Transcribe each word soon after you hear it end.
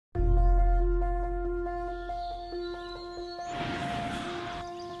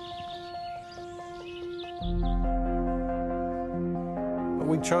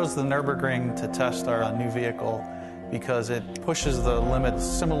chose the Nürburgring to test our new vehicle because it pushes the limits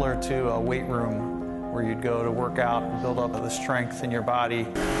similar to a weight room where you'd go to work out and build up the strength in your body.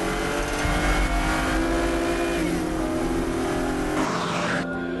 So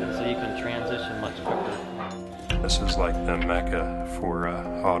you can transition much quicker. This is like the mecca for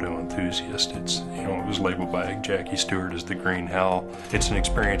auto enthusiasts. It was labeled by Jackie Stewart as the Green Hell. It's an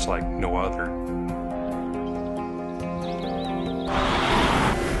experience like no other.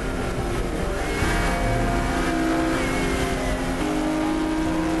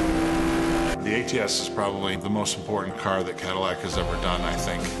 The ATS is probably the most important car that Cadillac has ever done, I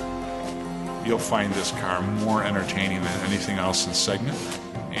think. You'll find this car more entertaining than anything else in segment,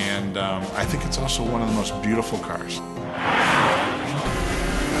 and I think it's also one of the most beautiful cars.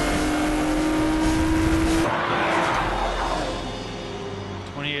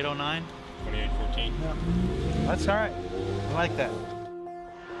 2809? 2814. Yeah. That's all right. I like that.